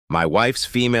My wife's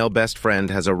female best friend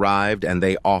has arrived and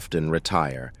they often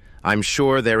retire. I'm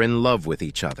sure they're in love with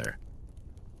each other.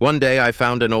 One day I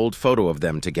found an old photo of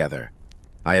them together.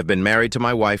 I have been married to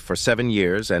my wife for 7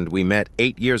 years, and we met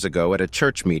 8 years ago at a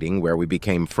church meeting where we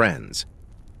became friends.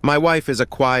 My wife is a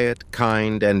quiet,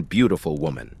 kind, and beautiful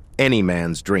woman, any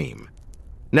man's dream.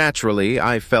 Naturally,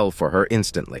 I fell for her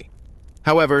instantly.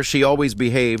 However, she always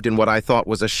behaved in what I thought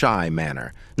was a shy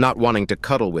manner, not wanting to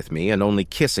cuddle with me and only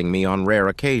kissing me on rare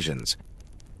occasions.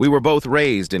 We were both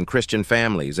raised in Christian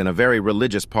families in a very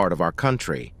religious part of our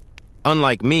country.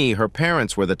 Unlike me, her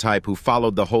parents were the type who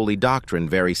followed the holy doctrine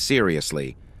very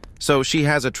seriously, so she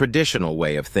has a traditional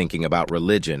way of thinking about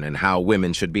religion and how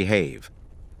women should behave.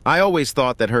 I always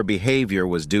thought that her behavior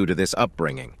was due to this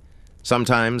upbringing.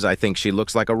 Sometimes I think she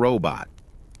looks like a robot.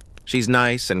 She's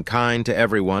nice and kind to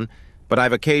everyone, but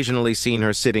I've occasionally seen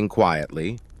her sitting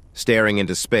quietly, staring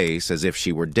into space as if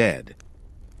she were dead.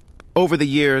 Over the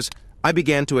years, I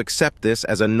began to accept this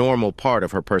as a normal part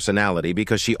of her personality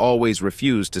because she always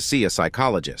refused to see a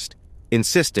psychologist,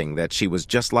 insisting that she was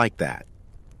just like that.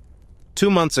 2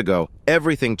 months ago,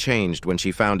 everything changed when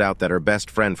she found out that her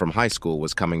best friend from high school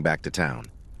was coming back to town.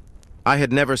 I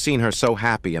had never seen her so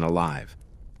happy and alive.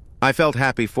 I felt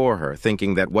happy for her,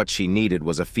 thinking that what she needed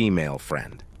was a female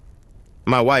friend.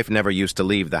 My wife never used to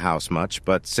leave the house much,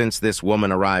 but since this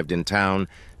woman arrived in town,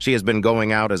 she has been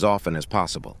going out as often as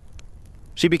possible.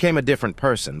 She became a different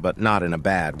person, but not in a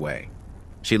bad way.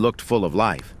 She looked full of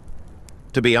life.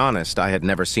 To be honest, I had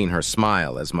never seen her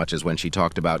smile as much as when she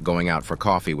talked about going out for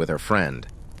coffee with her friend.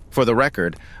 For the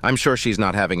record, I'm sure she's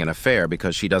not having an affair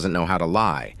because she doesn't know how to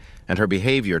lie, and her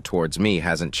behavior towards me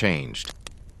hasn't changed.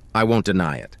 I won't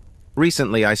deny it.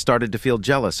 Recently, I started to feel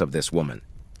jealous of this woman.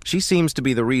 She seems to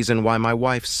be the reason why my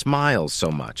wife smiles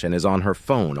so much and is on her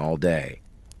phone all day.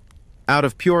 Out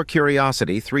of pure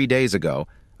curiosity, 3 days ago,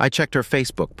 I checked her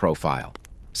Facebook profile.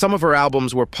 Some of her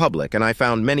albums were public, and I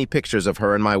found many pictures of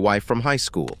her and my wife from high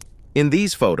school. In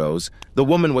these photos, the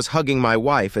woman was hugging my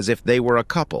wife as if they were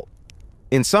a couple.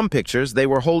 In some pictures, they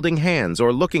were holding hands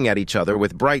or looking at each other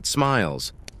with bright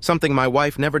smiles, something my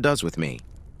wife never does with me.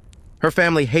 Her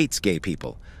family hates gay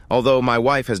people. Although my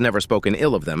wife has never spoken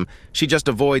ill of them, she just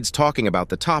avoids talking about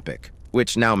the topic,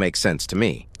 which now makes sense to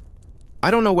me. I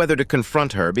don't know whether to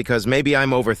confront her because maybe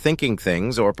I'm overthinking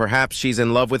things, or perhaps she's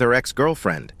in love with her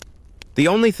ex-girlfriend. The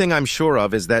only thing I'm sure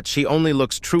of is that she only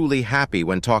looks truly happy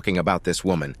when talking about this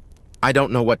woman. I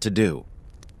don't know what to do.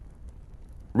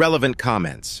 Relevant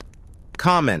comments.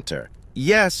 Commenter: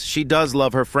 yes, she does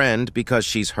love her friend because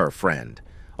she's her friend.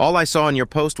 All I saw in your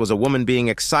post was a woman being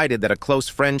excited that a close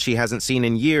friend she hasn't seen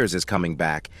in years is coming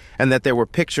back, and that there were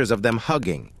pictures of them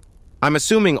hugging. I'm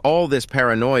assuming all this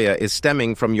paranoia is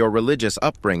stemming from your religious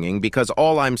upbringing because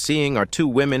all I'm seeing are 2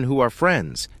 women who are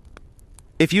friends.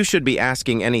 If you should be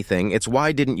asking anything, it's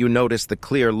why didn't you notice the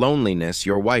clear loneliness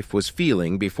your wife was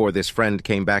feeling before this friend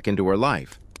came back into her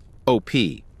life? OP.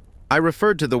 I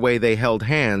referred to the way they held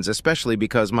hands, especially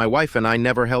because my wife and I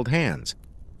never held hands.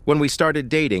 When we started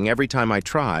dating, every time I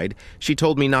tried, she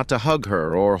told me not to hug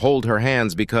her or hold her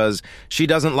hands because she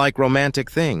doesn't like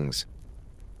romantic things.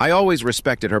 I always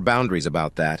respected her boundaries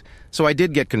about that, so I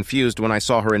did get confused when I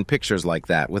saw her in pictures like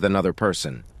that with another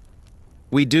person.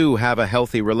 We do have a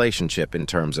healthy relationship in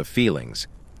terms of feelings.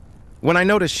 When I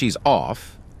notice she's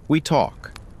off, we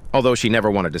talk, although she never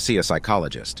wanted to see a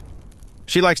psychologist.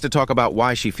 She likes to talk about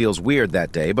why she feels weird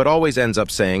that day, but always ends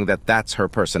up saying that that's her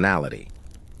personality.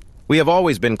 We have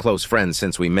always been close friends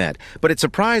since we met, but it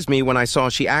surprised me when I saw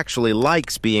she actually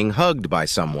likes being hugged by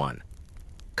someone.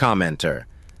 Commenter: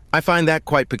 I find that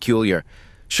quite peculiar.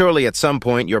 Surely at some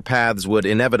point your paths would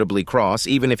inevitably cross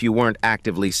even if you weren't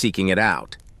actively seeking it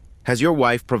out. Has your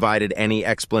wife provided any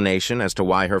explanation as to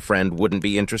why her friend wouldn't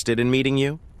be interested in meeting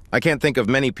you? I can't think of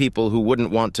many people who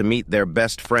wouldn't want to meet their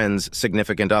best friend's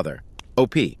significant other.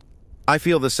 OP: I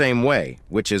feel the same way,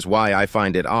 which is why I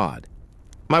find it odd.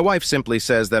 My wife simply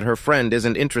says that her friend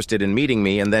isn't interested in meeting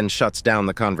me and then shuts down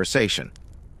the conversation.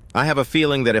 I have a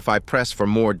feeling that if I press for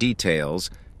more details,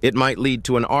 it might lead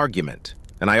to an argument,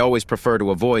 and I always prefer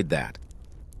to avoid that.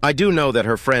 I do know that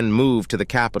her friend moved to the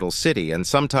capital city, and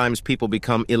sometimes people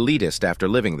become elitist after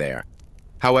living there.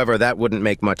 However, that wouldn't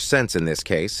make much sense in this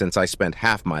case since I spent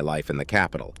half my life in the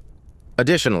capital.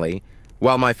 Additionally,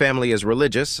 while my family is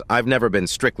religious, I've never been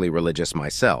strictly religious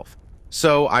myself.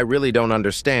 So I really don't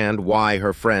understand why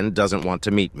her friend doesn't want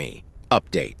to meet me.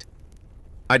 Update.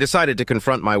 I decided to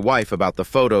confront my wife about the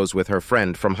photos with her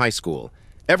friend from high school.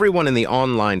 Everyone in the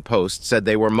online post said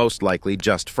they were most likely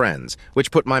just friends,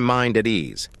 which put my mind at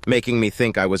ease, making me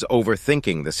think I was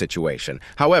overthinking the situation.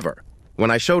 However, When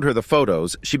I showed her the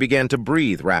photos, she began to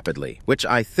breathe rapidly, which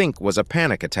I think was a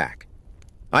panic attack.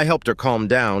 I helped her calm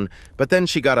down, but then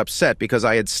she got upset because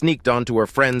I had sneaked onto her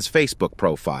friend's Facebook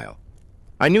profile.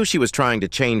 I knew she was trying to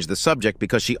change the subject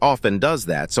because she often does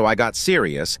that, so I got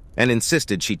serious and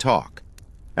insisted she talk.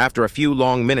 After a few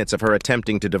long minutes of her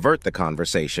attempting to divert the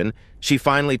conversation, she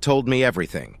finally told me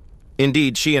everything.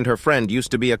 Indeed, she and her friend used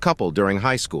to be a couple during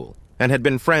high school and had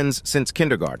been friends since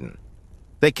kindergarten.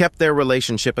 They kept their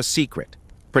relationship a secret,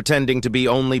 pretending to be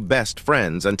only best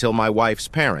friends until my wife's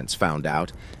parents found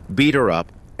out, beat her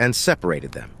up, and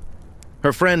separated them.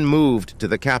 Her friend moved to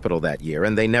the capital that year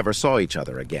and they never saw each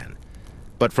other again.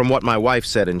 But from what my wife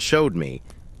said and showed me,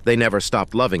 they never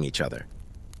stopped loving each other.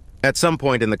 At some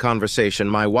point in the conversation,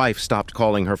 my wife stopped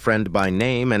calling her friend by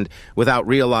name and, without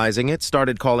realizing it,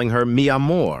 started calling her mi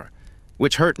amor,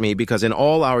 which hurt me because in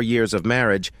all our years of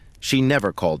marriage, she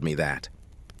never called me that.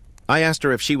 I asked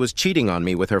her if she was cheating on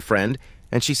me with her friend,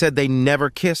 and she said they never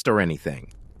kissed or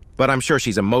anything. But I'm sure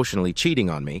she's emotionally cheating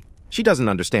on me. She doesn't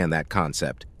understand that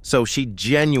concept, so she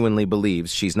genuinely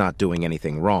believes she's not doing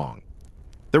anything wrong.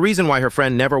 The reason why her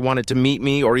friend never wanted to meet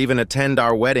me or even attend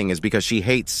our wedding is because she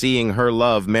hates seeing her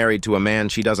love married to a man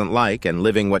she doesn't like and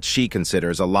living what she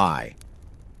considers a lie.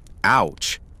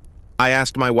 Ouch. I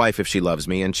asked my wife if she loves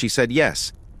me, and she said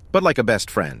yes, but like a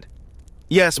best friend.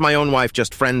 Yes, my own wife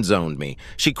just friend-zoned me.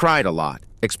 She cried a lot,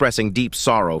 expressing deep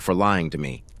sorrow for lying to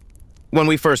me. When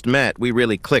we first met, we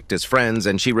really clicked as friends,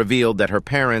 and she revealed that her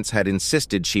parents had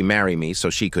insisted she marry me so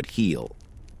she could heal.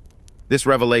 This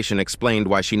revelation explained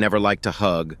why she never liked to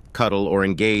hug, cuddle, or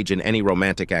engage in any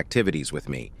romantic activities with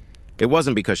me. It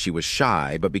wasn't because she was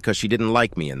shy, but because she didn't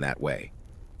like me in that way.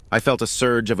 I felt a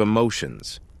surge of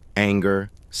emotions, anger,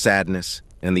 sadness,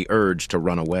 and the urge to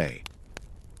run away.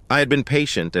 I had been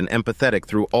patient and empathetic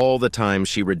through all the times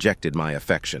she rejected my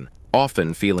affection,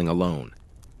 often feeling alone.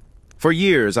 For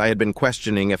years, I had been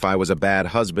questioning if I was a bad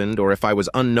husband or if I was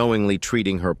unknowingly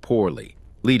treating her poorly,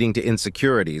 leading to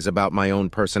insecurities about my own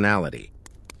personality.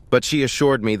 But she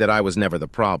assured me that I was never the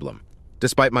problem.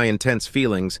 Despite my intense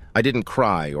feelings, I didn't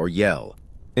cry or yell.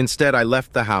 Instead, I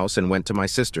left the house and went to my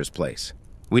sister's place.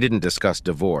 We didn't discuss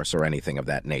divorce or anything of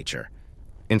that nature.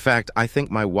 In fact, I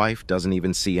think my wife doesn't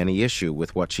even see any issue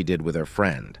with what she did with her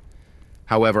friend.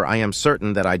 However, I am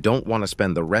certain that I don't want to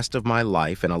spend the rest of my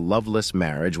life in a loveless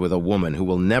marriage with a woman who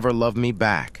will never love me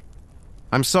back.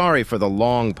 I'm sorry for the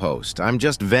long post. I'm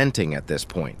just venting at this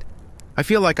point. I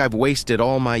feel like I've wasted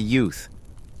all my youth.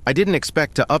 I didn't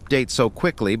expect to update so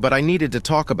quickly, but I needed to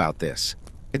talk about this.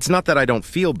 It's not that I don't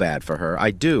feel bad for her,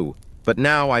 I do, but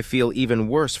now I feel even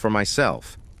worse for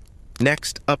myself.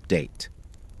 Next update.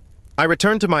 I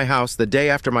returned to my house the day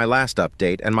after my last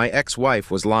update, and my ex-wife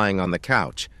was lying on the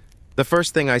couch. The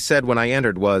first thing I said when I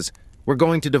entered was, "We're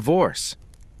going to divorce."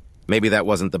 Maybe that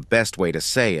wasn't the best way to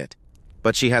say it,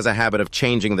 but she has a habit of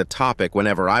changing the topic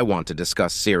whenever I want to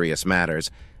discuss serious matters,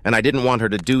 and I didn't want her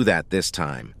to do that this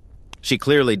time. She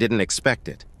clearly didn't expect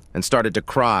it, and started to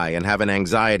cry and have an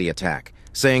anxiety attack,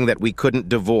 saying that we couldn't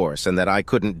divorce and that I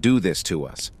couldn't do this to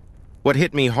us. What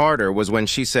hit me harder was when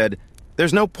she said,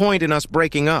 "There's no point in us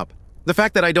breaking up. The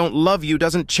fact that I don't love you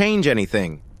doesn't change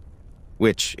anything."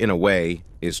 Which, in a way,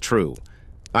 is true.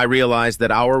 I realized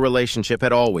that our relationship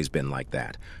had always been like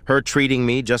that, her treating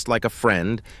me just like a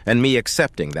friend and me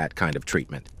accepting that kind of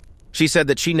treatment. She said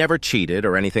that she never cheated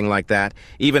or anything like that,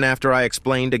 even after I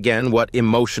explained again what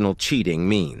emotional cheating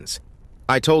means.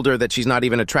 I told her that she's not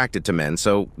even attracted to men,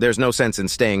 so there's no sense in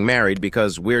staying married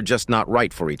because we're just not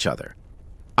right for each other.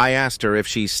 I asked her if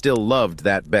she still loved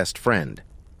that best friend,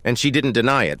 and she didn't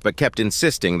deny it but kept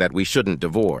insisting that we shouldn't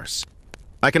divorce.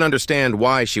 I can understand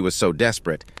why she was so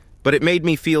desperate, but it made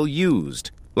me feel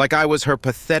used, like I was her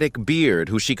pathetic beard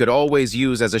who she could always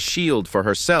use as a shield for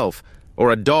herself,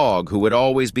 or a dog who would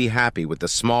always be happy with the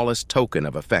smallest token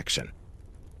of affection.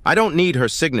 I don't need her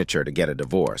signature to get a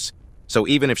divorce, so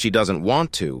even if she doesn't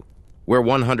want to, we're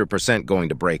 100% going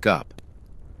to break up.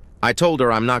 I told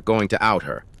her I'm not going to out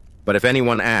her, but if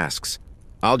anyone asks,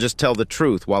 I'll just tell the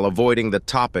truth while avoiding the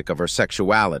topic of her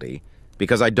sexuality,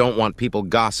 because I don't want people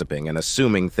gossiping and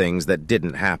assuming things that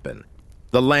didn't happen.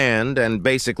 The land and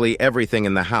basically everything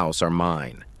in the house are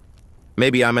mine.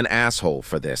 Maybe I'm an asshole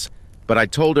for this, but I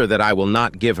told her that I will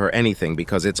not give her anything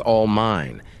because it's all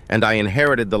mine, and I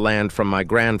inherited the land from my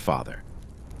grandfather.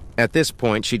 At this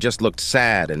point, she just looked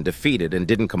sad and defeated and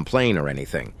didn't complain or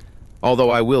anything,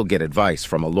 although I will get advice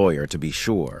from a lawyer to be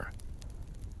sure.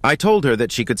 I told her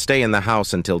that she could stay in the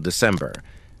house until December,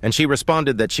 and she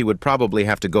responded that she would probably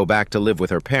have to go back to live with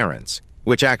her parents,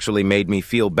 which actually made me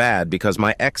feel bad because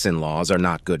my ex-in-laws are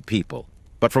not good people.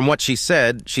 But from what she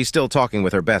said, she's still talking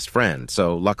with her best friend,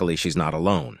 so luckily she's not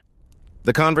alone.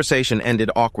 The conversation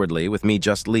ended awkwardly with me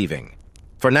just leaving.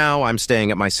 For now, I'm staying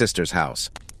at my sister's house.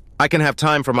 I can have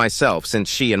time for myself since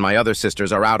she and my other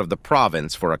sisters are out of the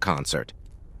province for a concert.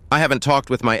 I haven't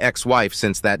talked with my ex-wife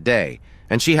since that day,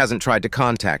 and she hasn't tried to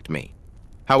contact me.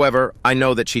 However, I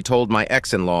know that she told my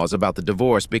ex-in-laws about the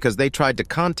divorce because they tried to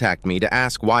contact me to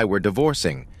ask why we're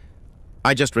divorcing.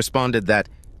 I just responded that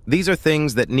these are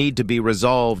things that need to be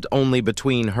resolved only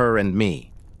between her and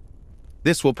me.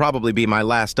 This will probably be my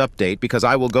last update because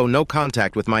I will go no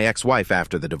contact with my ex-wife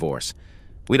after the divorce.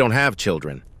 We don't have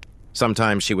children.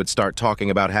 Sometimes she would start talking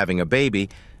about having a baby,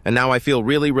 and now I feel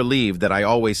really relieved that I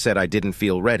always said I didn't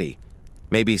feel ready.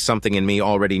 Maybe something in me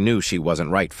already knew she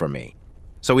wasn't right for me.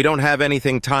 So we don't have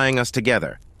anything tying us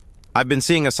together. I've been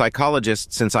seeing a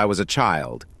psychologist since I was a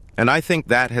child, and I think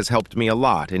that has helped me a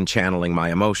lot in channeling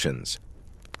my emotions.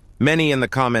 Many in the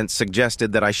comments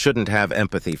suggested that I shouldn't have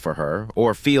empathy for her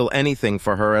or feel anything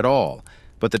for her at all,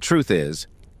 but the truth is,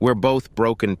 we're both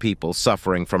broken people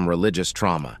suffering from religious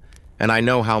trauma, and I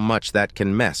know how much that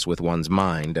can mess with one's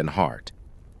mind and heart.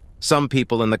 Some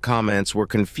people in the comments were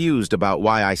confused about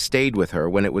why I stayed with her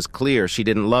when it was clear she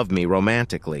didn't love me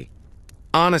romantically.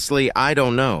 Honestly, I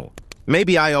don't know.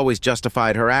 Maybe I always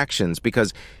justified her actions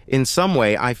because in some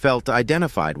way I felt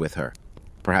identified with her.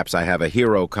 Perhaps I have a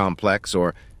hero complex,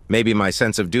 or maybe my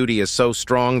sense of duty is so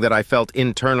strong that I felt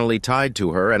internally tied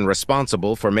to her and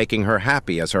responsible for making her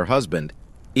happy as her husband,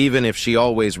 even if she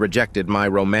always rejected my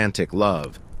romantic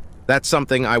love. That's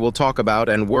something I will talk about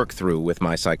and work through with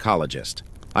my psychologist.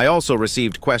 I also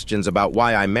received questions about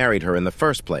why I married her in the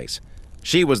first place.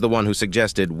 She was the one who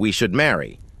suggested we should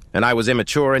marry, and I was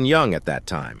immature and young at that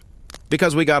time.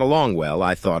 Because we got along well,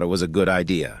 I thought it was a good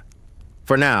idea.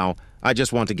 For now, I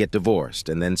just want to get divorced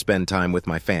and then spend time with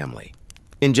my family.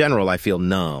 In general, I feel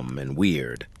numb and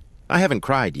weird. I haven't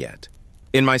cried yet.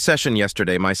 In my session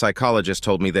yesterday, my psychologist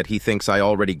told me that he thinks I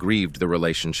already grieved the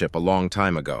relationship a long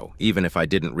time ago, even if I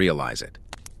didn't realize it.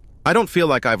 I don't feel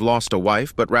like I've lost a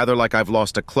wife, but rather like I've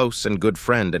lost a close and good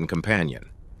friend and companion.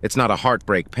 It's not a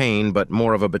heartbreak pain, but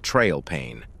more of a betrayal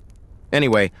pain.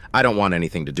 Anyway, I don't want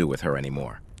anything to do with her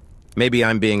anymore. Maybe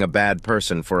I'm being a bad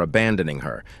person for abandoning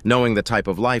her, knowing the type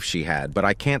of life she had, but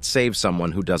I can't save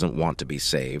someone who doesn't want to be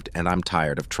saved, and I'm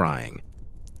tired of trying.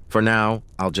 For now,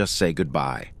 I'll just say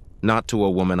goodbye. Not to a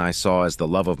woman I saw as the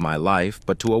love of my life,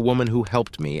 but to a woman who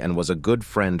helped me and was a good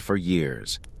friend for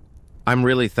years. I'm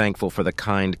really thankful for the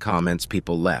kind comments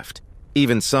people left.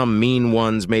 Even some mean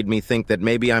ones made me think that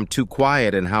maybe I'm too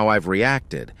quiet in how I've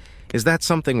reacted. Is that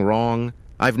something wrong?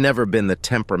 I've never been the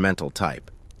temperamental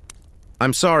type.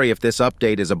 I'm sorry if this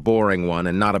update is a boring one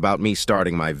and not about me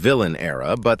starting my villain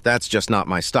era, but that's just not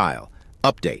my style.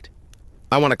 Update.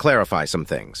 I want to clarify some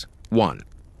things. 1.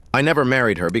 I never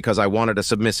married her because I wanted a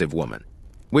submissive woman.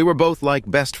 We were both like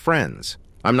best friends.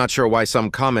 I'm not sure why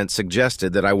some comments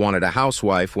suggested that I wanted a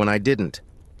housewife when I didn't.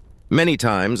 Many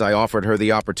times I offered her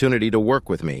the opportunity to work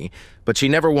with me, but she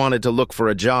never wanted to look for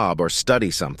a job or study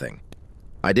something.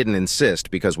 I didn't insist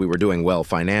because we were doing well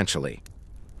financially.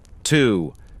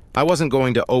 2. I wasn't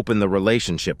going to open the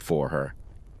relationship for her.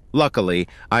 Luckily,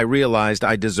 I realized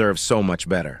I deserve so much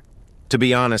better. To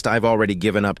be honest, I've already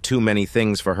given up too many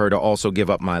things for her to also give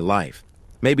up my life.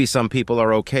 Maybe some people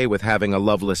are okay with having a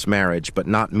loveless marriage, but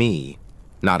not me.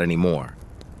 Not anymore.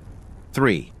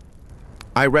 3.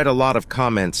 I read a lot of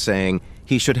comments saying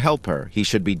he should help her, he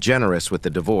should be generous with the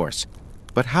divorce.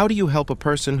 But how do you help a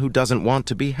person who doesn't want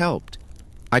to be helped?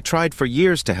 I tried for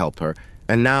years to help her,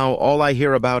 and now all I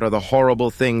hear about are the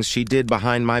horrible things she did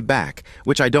behind my back,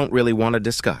 which I don't really want to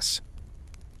discuss.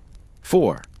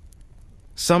 4.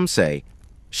 Some say,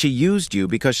 she used you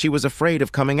because she was afraid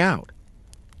of coming out.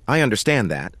 I understand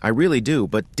that, I really do,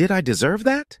 but did I deserve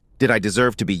that? Did I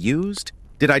deserve to be used?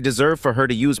 Did I deserve for her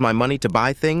to use my money to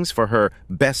buy things for her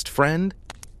best friend?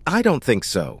 I don't think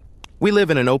so. We live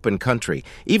in an open country.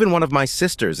 Even one of my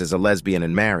sisters is a lesbian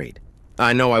and married.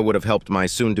 I know I would have helped my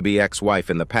soon-to-be ex-wife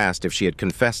in the past if she had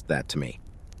confessed that to me.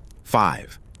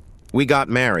 5. We got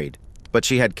married, but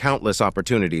she had countless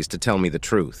opportunities to tell me the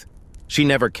truth. She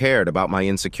never cared about my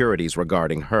insecurities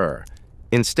regarding her.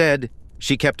 Instead,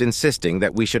 she kept insisting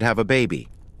that we should have a baby.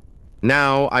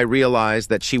 Now I realize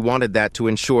that she wanted that to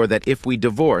ensure that if we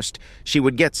divorced, she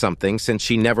would get something since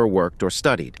she never worked or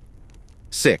studied.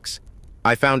 6.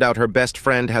 I found out her best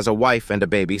friend has a wife and a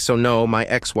baby, so no, my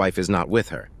ex-wife is not with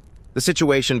her. The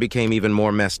situation became even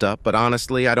more messed up, but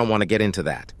honestly, I don't want to get into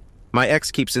that. My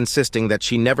ex keeps insisting that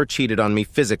she never cheated on me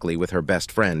physically with her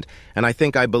best friend, and I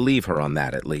think I believe her on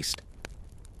that at least.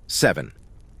 7.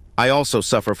 I also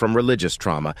suffer from religious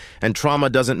trauma, and trauma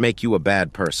doesn't make you a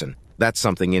bad person. That's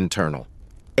something internal.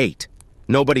 8.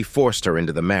 Nobody forced her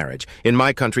into the marriage. In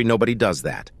my country, nobody does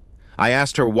that. I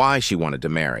asked her why she wanted to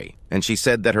marry, and she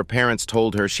said that her parents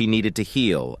told her she needed to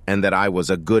heal and that I was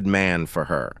a good man for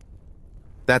her.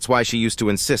 That's why she used to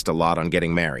insist a lot on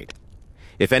getting married.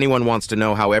 If anyone wants to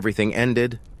know how everything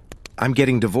ended, I'm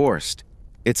getting divorced.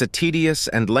 It's a tedious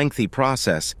and lengthy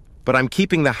process, but I'm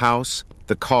keeping the house,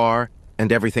 the car,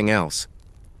 and everything else.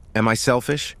 Am I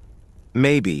selfish?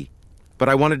 Maybe, but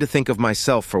I wanted to think of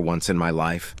myself for once in my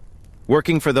life.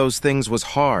 Working for those things was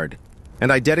hard,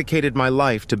 and I dedicated my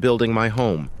life to building my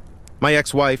home. My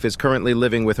ex-wife is currently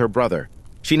living with her brother.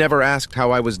 She never asked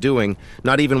how I was doing,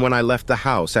 not even when I left the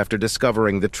house after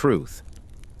discovering the truth.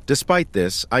 Despite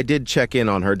this, I did check in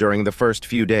on her during the first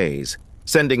few days,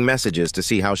 sending messages to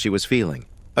see how she was feeling.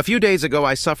 A few days ago,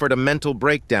 I suffered a mental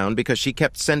breakdown because she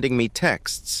kept sending me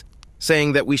texts,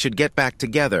 saying that we should get back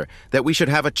together, that we should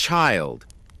have a child.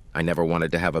 I never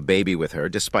wanted to have a baby with her,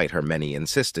 despite her many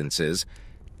insistences,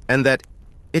 and that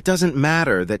it doesn't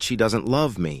matter that she doesn't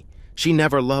love me. She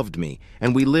never loved me,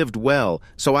 and we lived well,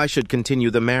 so I should continue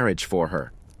the marriage for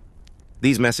her.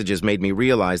 These messages made me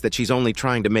realize that she's only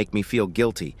trying to make me feel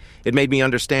guilty. It made me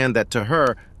understand that to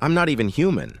her, I'm not even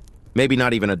human, maybe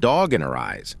not even a dog in her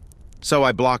eyes. So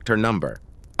I blocked her number.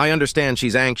 I understand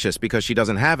she's anxious because she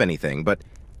doesn't have anything, but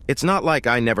it's not like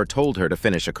I never told her to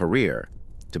finish a career.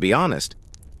 To be honest,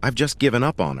 I've just given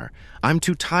up on her. I'm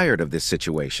too tired of this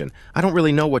situation. I don't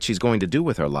really know what she's going to do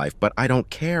with her life, but I don't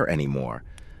care anymore.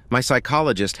 My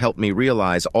psychologist helped me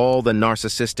realize all the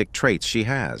narcissistic traits she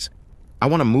has. I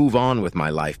want to move on with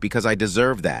my life because I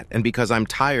deserve that and because I'm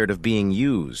tired of being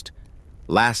used.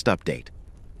 Last update.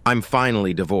 I'm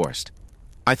finally divorced.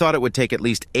 I thought it would take at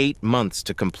least 8 months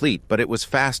to complete, but it was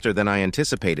faster than I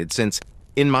anticipated since,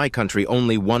 in my country,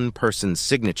 only one person's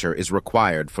signature is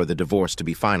required for the divorce to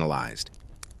be finalized.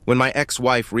 When my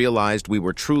ex-wife realized we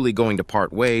were truly going to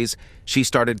part ways, she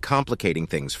started complicating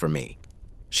things for me.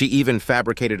 She even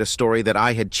fabricated a story that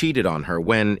I had cheated on her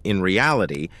when, in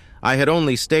reality, I had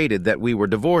only stated that we were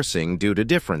divorcing due to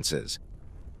differences.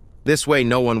 This way,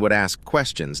 no one would ask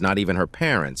questions, not even her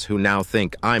parents, who now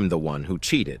think I'm the one who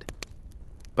cheated.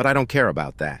 But I don't care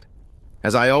about that.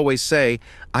 As I always say,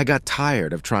 I got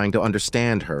tired of trying to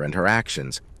understand her and her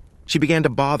actions. She began to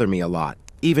bother me a lot,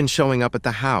 even showing up at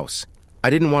the house. I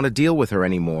didn't want to deal with her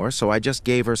anymore, so I just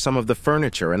gave her some of the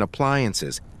furniture and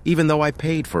appliances, even though I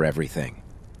paid for everything.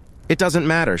 It doesn't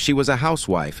matter, she was a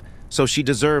housewife, so she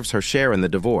deserves her share in the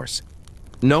divorce.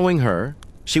 Knowing her,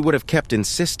 she would have kept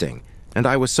insisting, and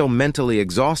I was so mentally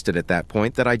exhausted at that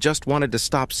point that I just wanted to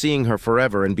stop seeing her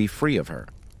forever and be free of her.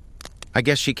 I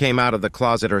guess she came out of the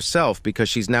closet herself because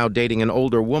she's now dating an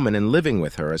older woman and living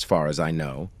with her, as far as I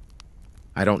know.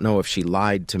 I don't know if she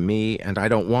lied to me, and I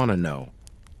don't want to know.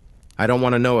 I don't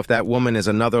want to know if that woman is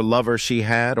another lover she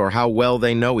had or how well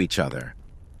they know each other.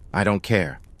 I don't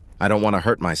care. I don't want to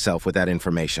hurt myself with that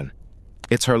information.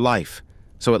 It's her life,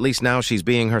 so at least now she's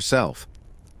being herself.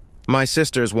 My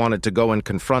sisters wanted to go and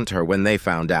confront her when they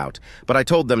found out, but I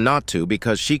told them not to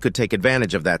because she could take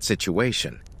advantage of that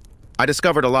situation. I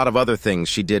discovered a lot of other things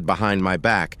she did behind my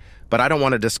back, but I don't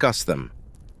want to discuss them.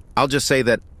 I'll just say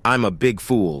that I'm a big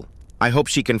fool. I hope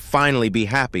she can finally be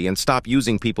happy and stop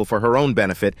using people for her own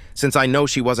benefit since I know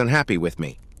she wasn't happy with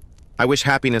me. I wish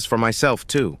happiness for myself,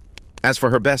 too. As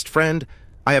for her best friend,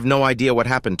 I have no idea what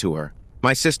happened to her.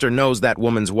 My sister knows that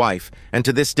woman's wife, and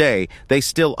to this day, they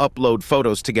still upload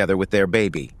photos together with their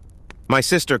baby. My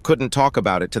sister couldn't talk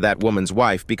about it to that woman's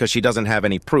wife because she doesn't have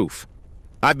any proof.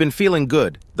 I've been feeling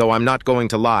good, though I'm not going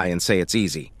to lie and say it's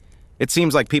easy. It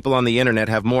seems like people on the internet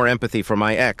have more empathy for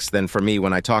my ex than for me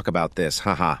when I talk about this,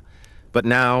 haha. But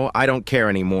now, I don't care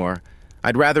anymore.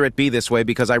 I'd rather it be this way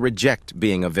because I reject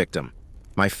being a victim.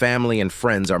 My family and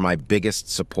friends are my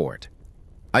biggest support.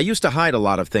 I used to hide a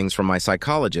lot of things from my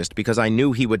psychologist because I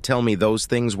knew he would tell me those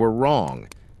things were wrong,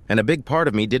 and a big part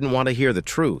of me didn't want to hear the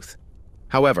truth.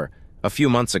 However, a few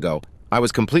months ago, I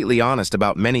was completely honest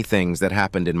about many things that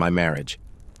happened in my marriage.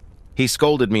 He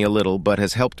scolded me a little, but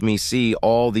has helped me see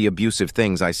all the abusive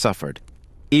things I suffered.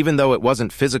 Even though it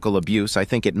wasn't physical abuse, I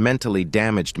think it mentally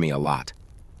damaged me a lot.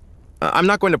 I'm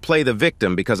not going to play the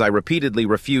victim because I repeatedly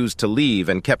refused to leave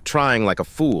and kept trying like a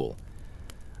fool.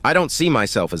 I don't see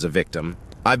myself as a victim.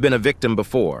 I've been a victim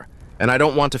before, and I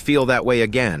don't want to feel that way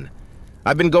again.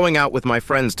 I've been going out with my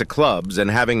friends to clubs, and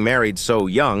having married so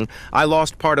young, I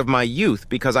lost part of my youth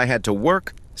because I had to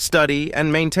work, study,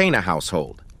 and maintain a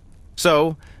household.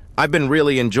 So, I've been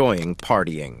really enjoying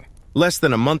partying. Less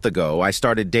than a month ago, I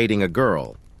started dating a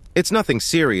girl. It's nothing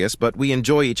serious, but we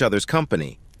enjoy each other's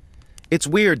company. It's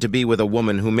weird to be with a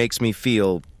woman who makes me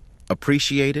feel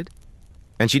appreciated,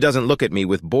 and she doesn't look at me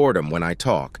with boredom when I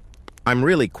talk. I'm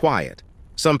really quiet.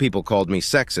 Some people called me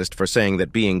sexist for saying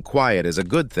that being quiet is a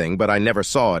good thing, but I never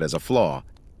saw it as a flaw.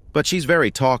 But she's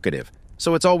very talkative,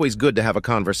 so it's always good to have a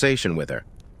conversation with her.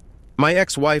 My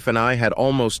ex-wife and I had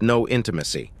almost no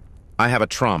intimacy. I have a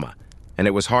trauma, and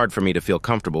it was hard for me to feel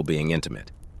comfortable being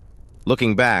intimate.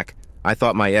 Looking back, I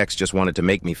thought my ex just wanted to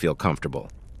make me feel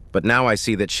comfortable. But now I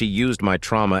see that she used my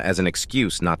trauma as an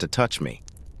excuse not to touch me.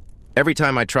 Every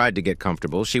time I tried to get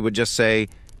comfortable, she would just say,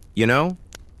 "You know,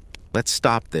 let's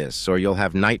stop this or you'll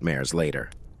have nightmares later."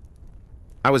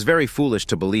 I was very foolish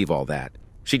to believe all that.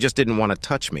 She just didn't want to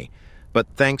touch me. But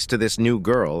thanks to this new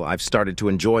girl, I've started to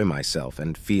enjoy myself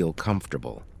and feel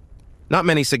comfortable. Not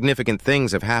many significant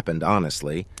things have happened,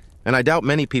 honestly, and I doubt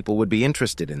many people would be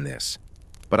interested in this.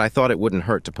 But I thought it wouldn't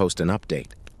hurt to post an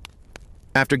update.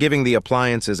 After giving the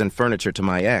appliances and furniture to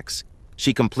my ex,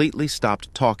 she completely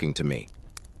stopped talking to me.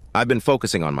 I've been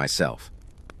focusing on myself.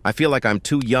 I feel like I'm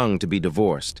too young to be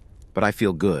divorced, but I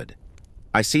feel good.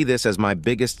 I see this as my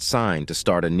biggest sign to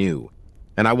start anew,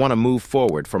 and I want to move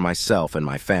forward for myself and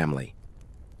my family.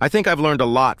 I think I've learned a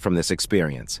lot from this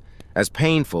experience, as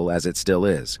painful as it still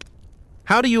is.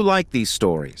 How do you like these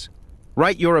stories?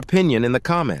 Write your opinion in the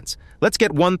comments. Let's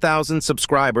get 1,000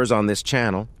 subscribers on this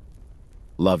channel.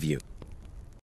 Love you.